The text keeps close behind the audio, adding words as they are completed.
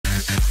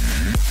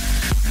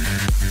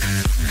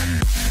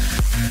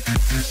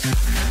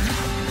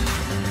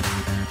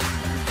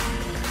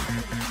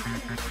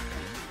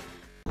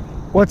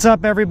What's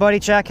up everybody,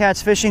 Chatt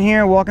Fishing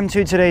here. Welcome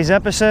to today's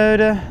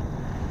episode.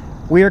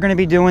 We are going to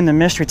be doing the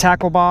mystery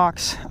tackle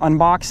box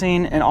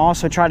unboxing and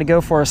also try to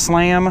go for a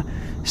slam.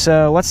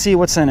 So let's see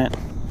what's in it.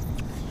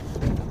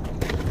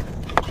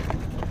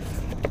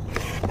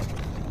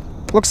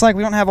 Looks like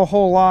we don't have a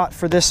whole lot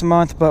for this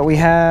month, but we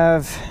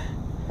have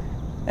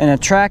an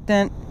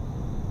attractant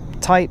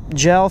type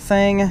gel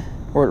thing,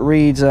 or it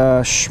reads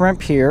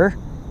shrimp here,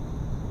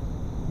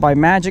 by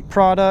Magic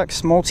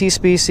Products,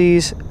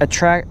 multi-species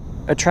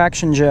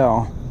attraction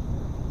gel.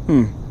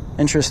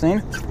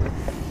 Interesting.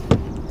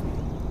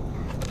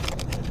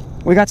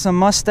 We got some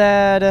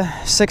Mustad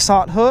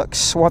 6/0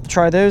 hooks. We'll have to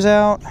try those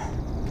out.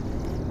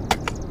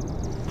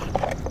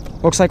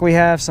 Looks like we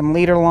have some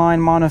leader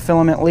line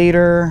monofilament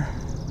leader.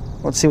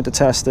 Let's see what the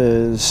test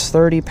is.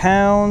 30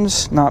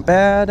 pounds, not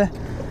bad.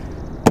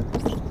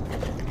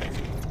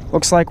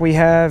 Looks like we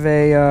have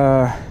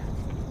a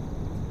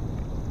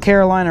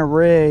Carolina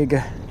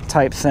rig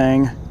type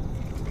thing.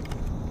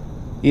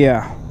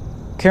 Yeah,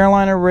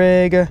 Carolina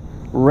rig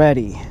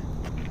ready.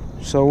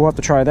 So we'll have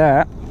to try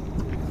that.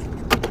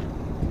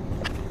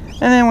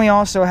 And then we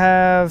also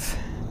have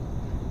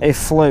a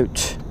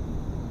float.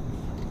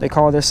 They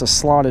call this a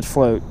slotted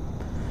float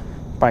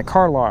by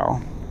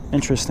Carlisle.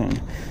 Interesting.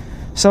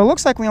 So it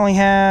looks like we only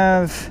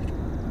have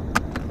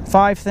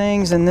 5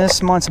 things in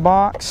this month's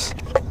box.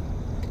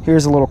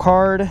 Here's a little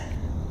card.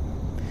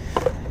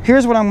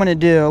 Here's what I'm going to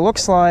do. It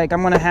looks like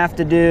I'm going to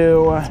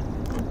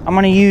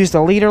use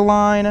the leader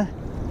line,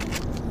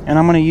 and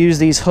I'm going to use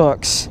these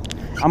hooks.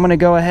 I'm going to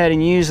go ahead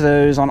and use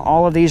those on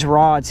all of these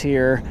rods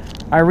here.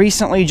 I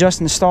recently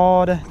just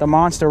installed the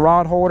monster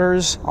rod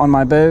holders on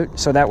my boat,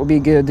 so that would be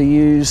good to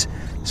use.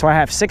 So I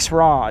have 6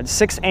 rods,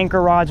 6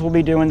 anchor rods we'll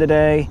be doing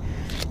today,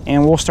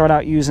 and we'll start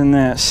out using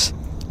this.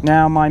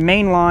 Now my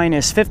main line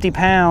is 50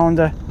 pound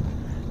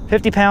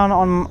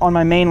on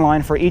my main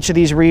line for each of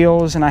these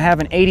reels, and I have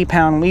an 80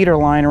 pound leader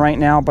line right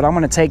now, but I'm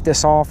going to take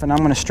this off and I'm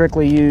going to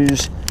strictly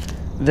use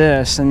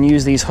this and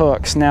use these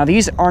hooks. Now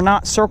these are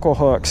not circle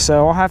hooks,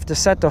 so I'll have to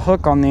set the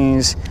hook on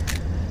these,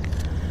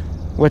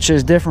 which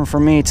is different for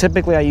me.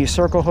 Typically I use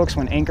circle hooks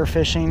when anchor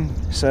fishing,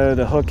 so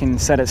the hook can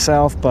set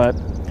itself. But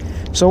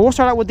so we'll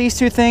start out with these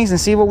 2 things and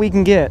see what we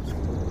can get.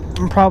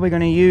 I'm probably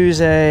going to use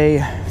a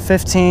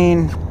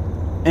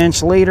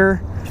 15-inch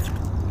leader.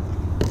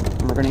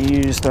 We're going to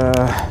use the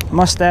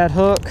Mustad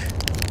hook.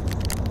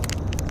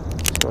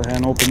 Let's go ahead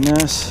and open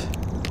this.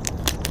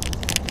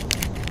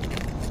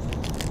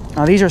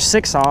 Now these are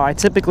 6/0. I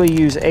typically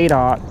use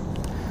 8/0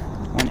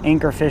 when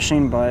anchor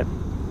fishing, but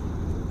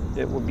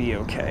it will be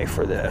okay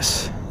for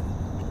this.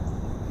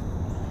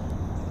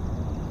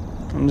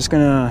 I'm just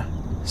going to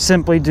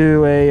simply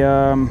do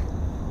a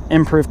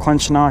improved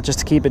clench knot just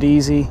to keep it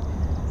easy.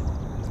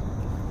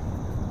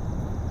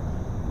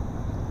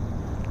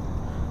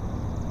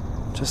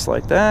 Just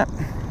like that.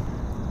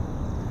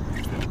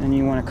 And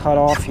you want to cut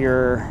off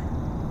your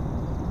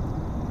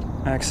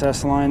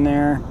excess line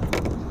there.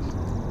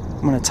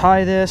 I'm going to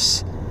tie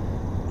this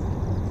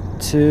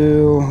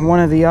to one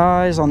of the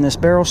eyes on this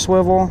barrel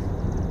swivel.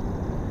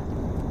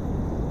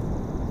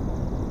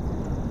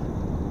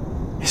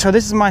 So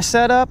this is my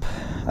setup.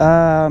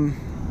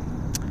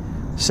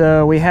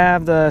 So we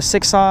have the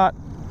 6/0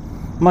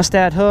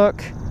 Mustad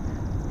hook.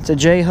 It's a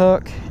J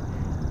hook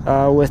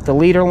with the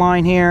leader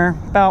line here,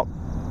 about,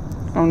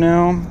 I don't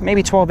know,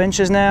 maybe 12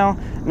 inches now.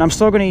 And I'm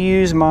still going to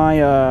use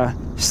my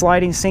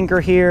sliding sinker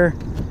here.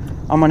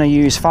 I'm going to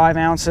use 5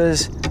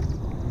 ounces.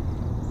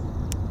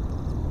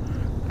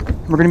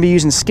 We're going to be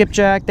using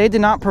Skipjack. They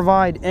did not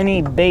provide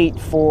any bait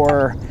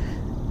for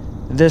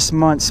this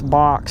month's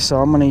box,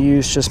 so I'm going to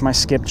use just my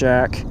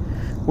Skipjack.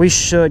 We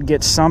should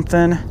get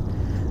something,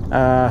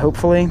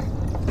 hopefully.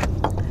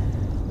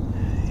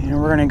 And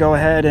we're going to go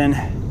ahead and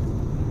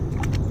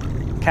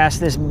cast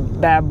this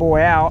bad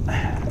boy out.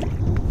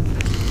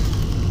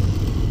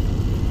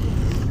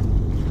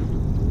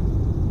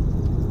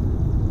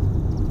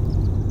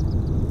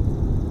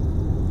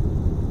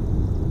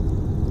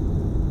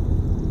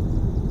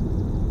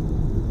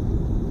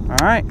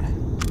 All right,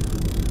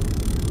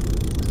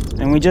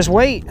 and we just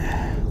wait.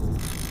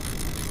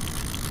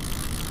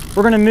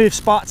 We're gonna move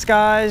spots,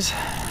 guys.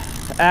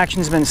 The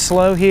action's been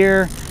slow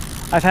here.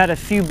 I've had a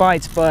few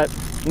bites, but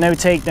no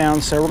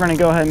takedowns, so we're gonna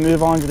go ahead and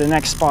move on to the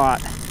next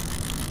spot.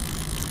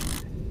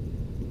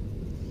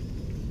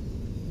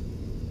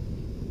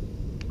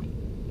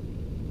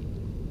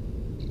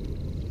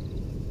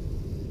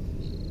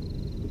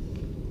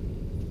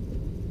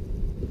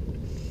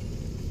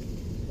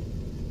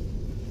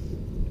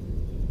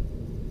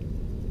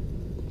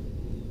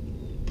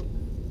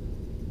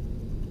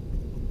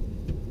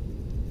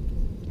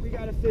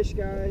 Fish,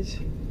 guys.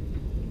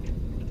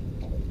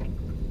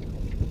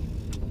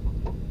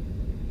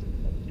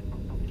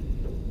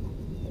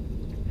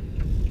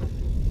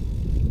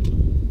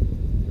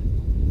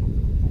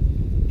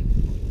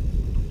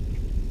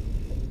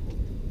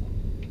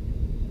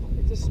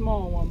 It's a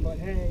small one, them, but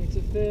hey, it's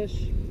a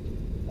fish.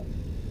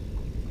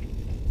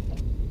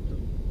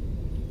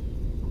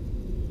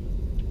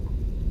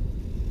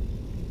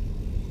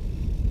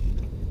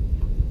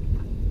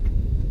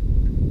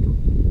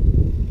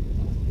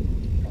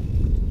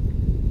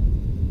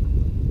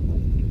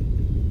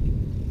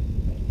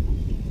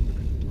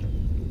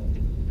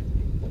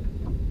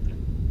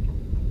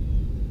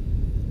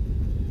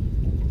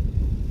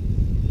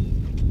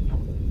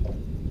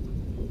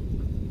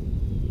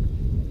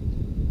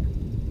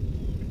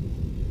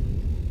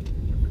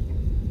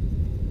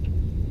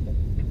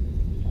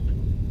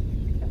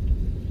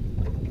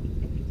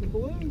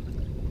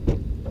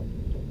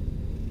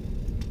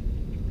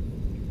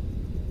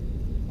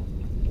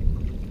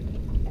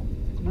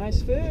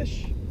 Nice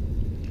fish.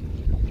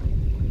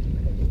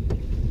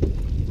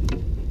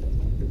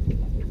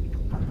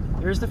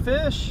 Here's the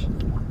fish.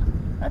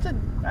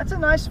 That's a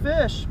nice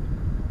fish.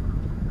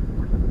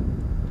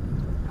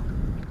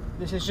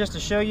 This is just to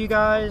show you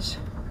guys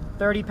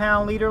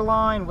 30-pound leader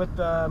line with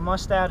the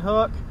Mustad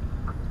hook.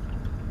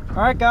 All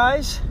right,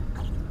 guys.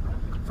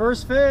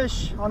 First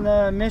fish on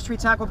the mystery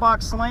tackle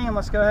box slam.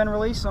 Let's go ahead and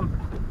release them.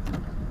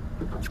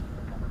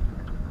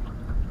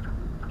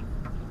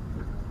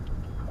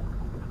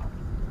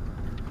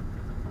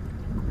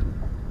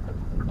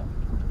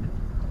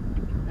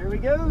 There he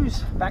goes,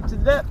 back to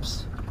the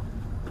depths.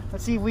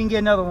 Let's see if we can get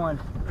another one.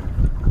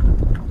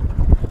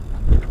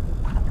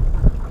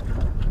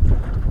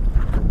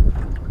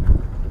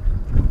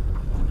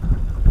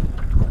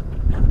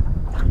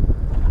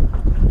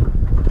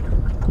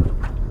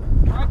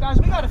 All right, guys,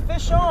 we got a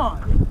fish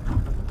on.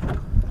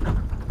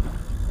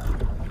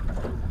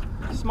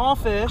 Small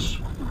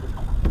fish,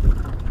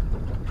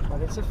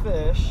 but it's a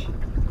fish.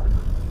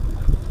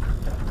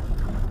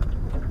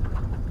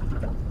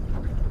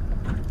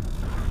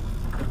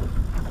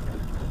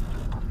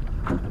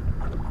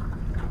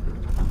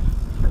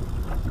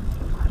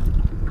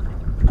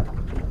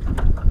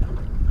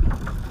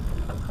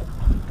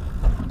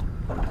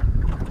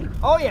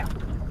 Oh yeah.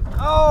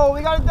 Oh,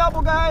 we got a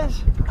double,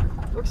 guys.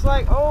 Looks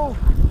like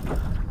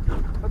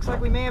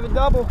we may have a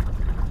double.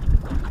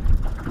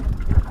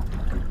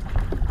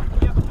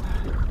 Yep.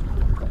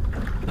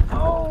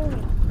 Oh.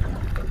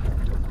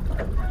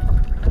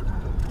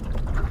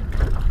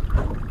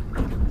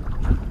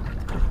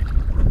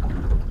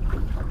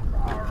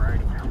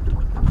 Alrighty.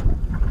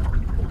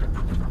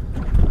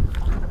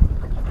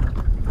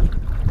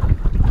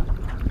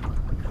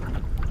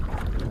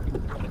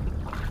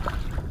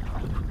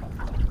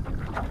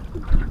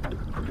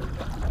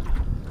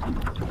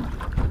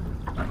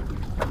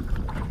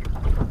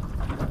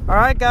 All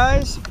right,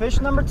 guys,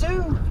 fish number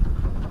two.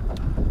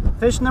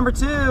 Fish number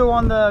two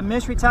on the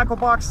mystery tackle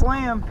box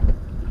slam.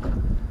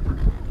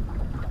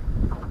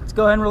 Let's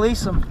go ahead and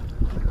release them.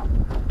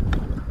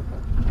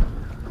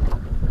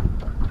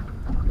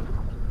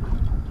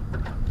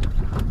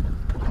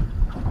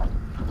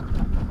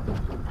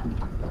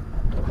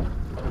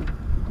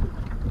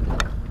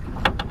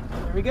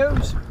 There he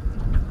goes.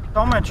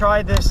 So I'm gonna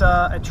try this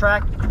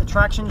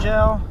attraction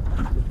gel.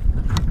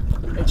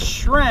 It's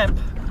shrimp.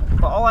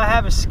 But all I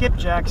have is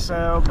skipjack,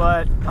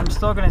 but I'm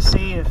still gonna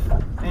see if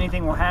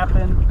anything will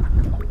happen.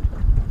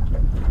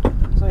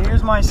 So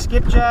here's my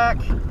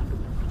skipjack.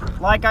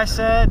 Like I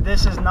said,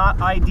 this is not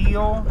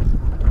ideal.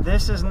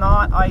 This is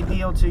not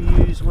ideal to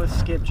use with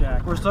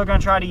skipjack. We're still gonna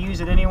try to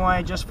use it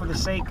anyway, just for the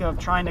sake of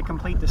trying to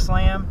complete the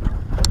slam.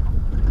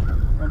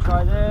 We're gonna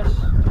try this.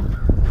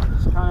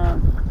 Just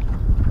kind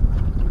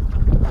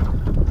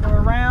of go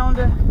around,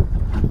 and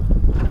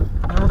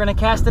we're gonna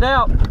cast it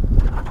out.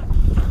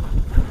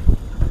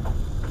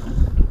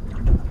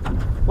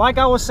 Like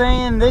I was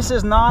saying, this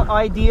is not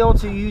ideal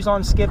to use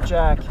on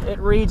skipjack. It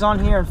reads on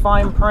here in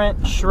fine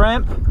print,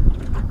 shrimp.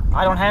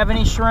 I don't have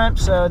any shrimp,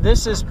 so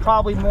this is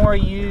probably more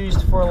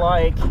used for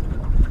like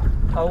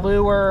a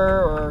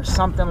lure or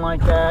something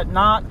like that.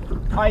 Not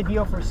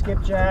ideal for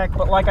skipjack,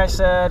 but like I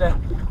said,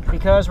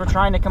 because we're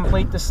trying to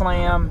complete the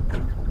slam,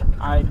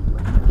 I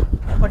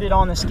put it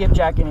on the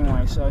skipjack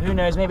anyway. So who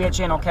knows, maybe a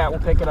channel cat will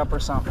pick it up or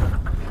something.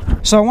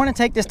 So I want to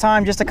take this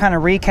time just to kind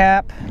of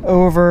recap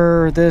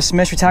over this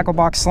mystery tackle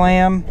box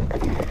slam.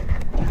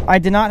 I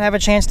did not have a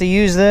chance to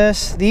use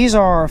this. These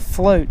are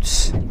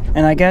floats,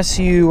 and I guess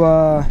you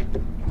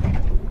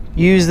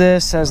use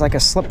this as like a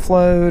slip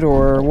float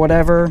or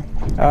whatever.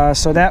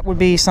 So that would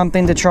be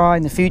something to try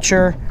in the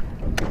future.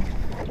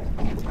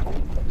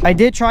 I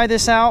did try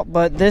this out,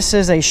 but this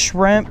is a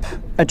shrimp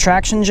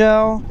attraction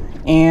gel,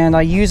 and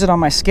I use it on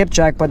my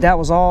skipjack, but that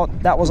was all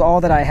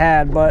that I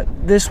had. But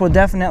this would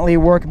definitely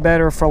work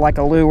better for like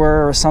a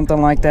lure or something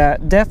like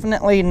that.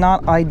 Definitely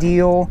not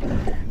ideal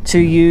to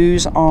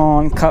use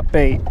on cut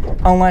bait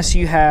unless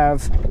you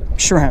have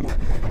shrimp.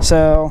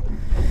 So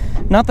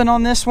nothing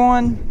on this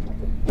one.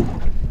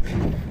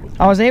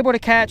 I was able to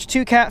catch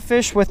 2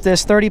 catfish with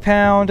this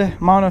 30-pound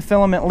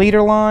monofilament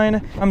leader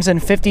line. Comes in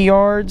 50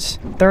 yards,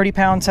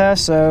 30-pound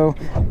test, so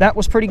that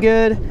was pretty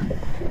good.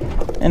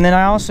 And then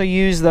I also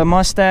used the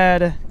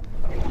Mustad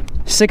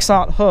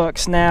 6/0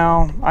 hooks.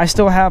 Now, I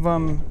still have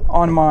them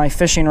on my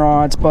fishing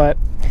rods, but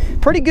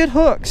pretty good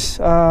hooks.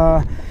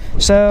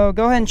 So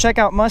go ahead and check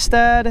out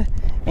Mustad.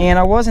 And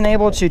I wasn't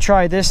able to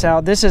try this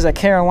out. This is a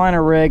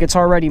Carolina rig. It's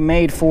already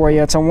made for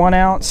you. It's a 1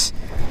 ounce.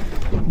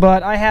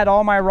 But I had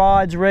all my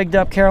rods rigged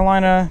up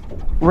Carolina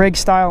rig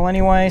style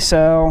anyway.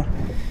 So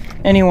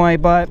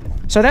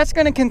that's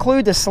going to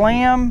conclude the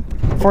slam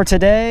for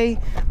today.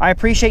 I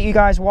appreciate you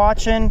guys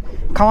watching.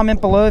 Comment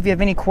below if you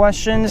have any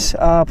questions.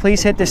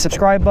 Please hit the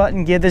subscribe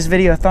button. Give this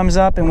video a thumbs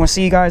up. And we'll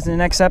see you guys in the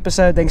next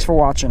episode. Thanks for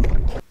watching.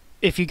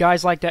 If you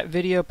guys like that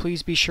video,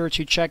 please be sure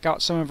to check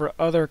out some of our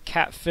other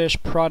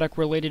catfish product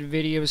related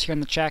videos here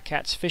on the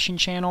Chatt Fishing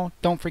channel.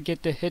 Don't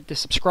forget to hit the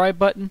subscribe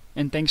button,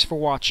 and thanks for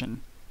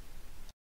watching.